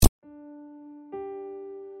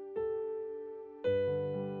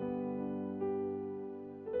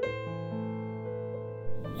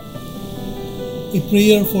A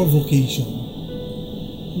prayer for vocation.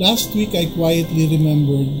 Last week I quietly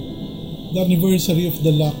remembered the anniversary of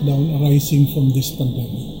the lockdown arising from this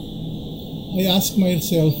pandemic. I asked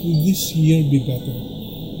myself, will this year be better?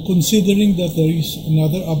 Considering that there is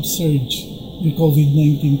another upsurge in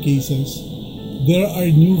COVID-19 cases, there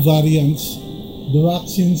are new variants, the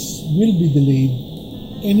vaccines will be delayed,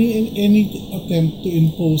 any attempt to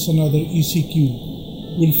impose another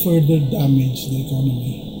ECQ will further damage the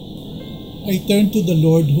economy. I turned to the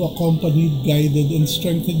Lord who accompanied, guided, and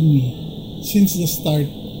strengthened me since the start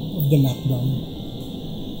of the lockdown.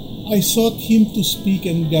 I sought Him to speak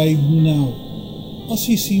and guide me now, as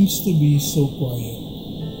He seems to be so quiet.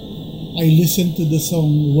 I listened to the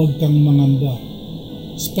song, Huwag Kang Mangamba,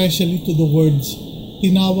 especially to the words,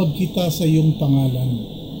 Tinawag kita sa iyong pangalan,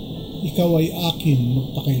 ikaw ay akin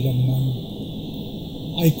magpakailanman.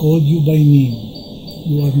 I called you by name,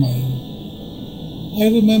 you are mine. I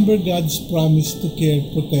remember God's promise to care,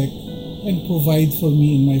 protect, and provide for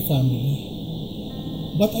me and my family.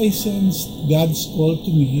 But I sensed God's call to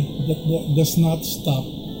me that does not stop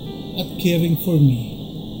at caring for me.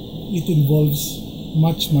 It involves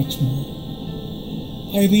much more.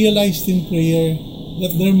 I realized in prayer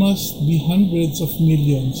that there must be hundreds of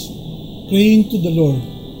millions praying to the Lord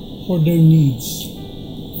for their needs,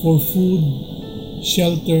 for food,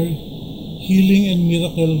 shelter, healing and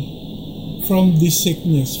miracle from this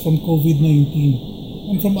sickness, from COVID-19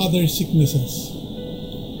 and from other sicknesses,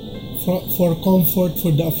 for comfort for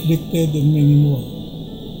the afflicted and many more.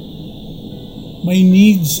 My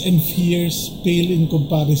needs and fears pale in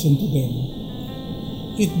comparison to them.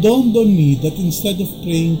 It dawned on me that instead of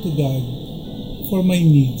praying to God for my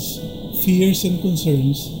needs, fears and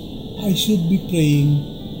concerns, I should be praying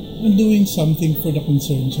and doing something for the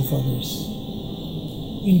concerns of others.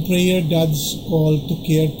 In prayer, God's call to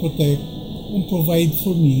care, protect, and provide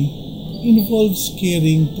for me involves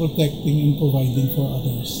caring, protecting, and providing for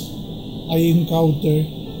others. I encounter,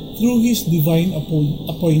 through His divine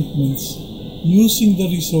appointments, using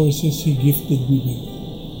the resources He gifted me with.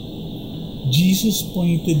 Jesus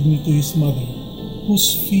pointed me to His mother,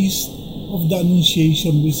 whose feast of the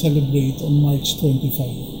Annunciation we celebrate on March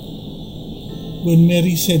 25. When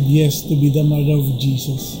Mary said yes to be the mother of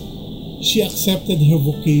Jesus, she accepted her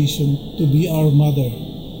vocation to be our mother,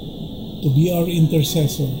 to be our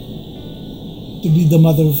intercessor, to be the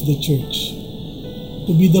mother of the church,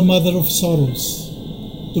 to be the mother of sorrows,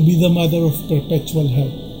 to be the mother of perpetual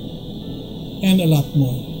help, and a lot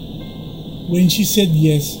more. When she said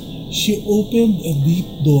yes, she opened a deep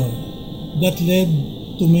door that led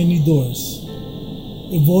to many doors,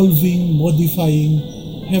 evolving, modifying,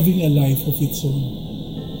 having a life of its own.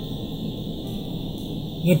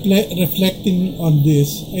 Reflecting on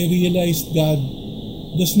this, I realized God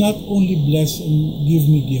does not only bless and give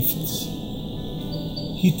me gifts.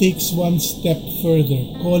 He takes one step further,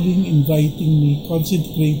 calling, inviting me,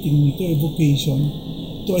 consecrating me to a vocation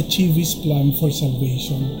to achieve His plan for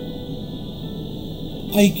salvation.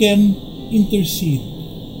 I can intercede.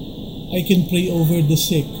 I can pray over the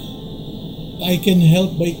sick. I can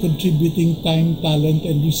help by contributing time, talent,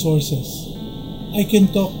 and resources. I can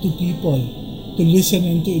talk to people, to listen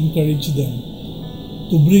and to encourage them,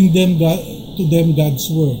 to bring them to them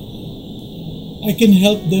God's Word. I can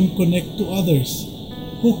help them connect to others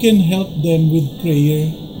who can help them with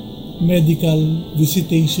prayer, medical,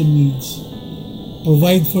 visitation needs,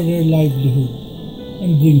 provide for their livelihood,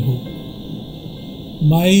 and bring hope.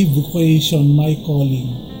 My vocation, my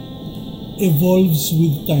calling, evolves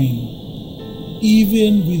with time,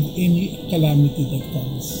 even with any calamity that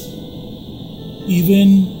comes.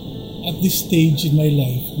 Even at this stage in my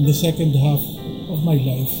life, in the second half of my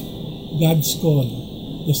life, God's call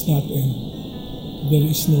does not end. There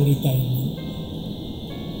is no retirement.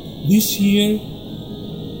 This year,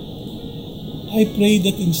 I pray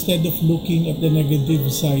that instead of looking at the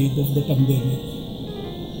negative side of the pandemic,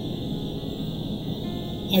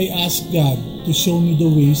 I ask God to show me the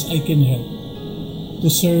ways I can help, to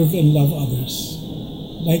serve and love others.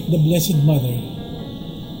 Like the Blessed Mother,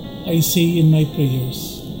 I say in my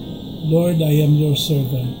prayers, Lord, I am your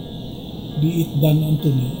servant. Be it done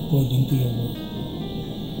unto me according to your word.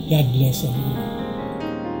 God bless everyone.